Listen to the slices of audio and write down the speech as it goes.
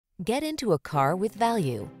Get into a car with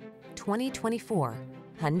value. 2024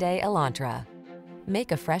 Hyundai Elantra.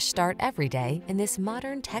 Make a fresh start every day in this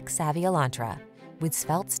modern tech-savvy Elantra. With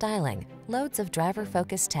svelte styling, loads of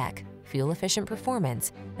driver-focused tech, fuel-efficient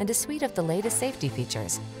performance, and a suite of the latest safety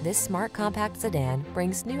features, this smart compact sedan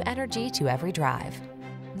brings new energy to every drive.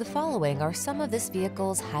 The following are some of this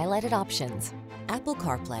vehicle's highlighted options: Apple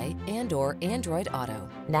CarPlay and/or Android Auto,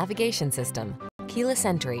 navigation system, keyless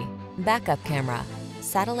entry, backup camera,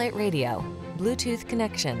 satellite radio, Bluetooth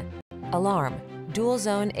connection, alarm, dual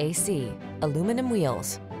zone AC, aluminum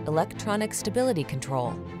wheels, electronic stability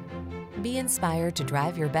control. Be inspired to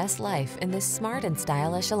drive your best life in this smart and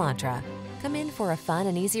stylish Elantra. Come in for a fun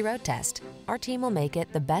and easy road test. Our team will make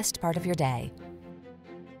it the best part of your day.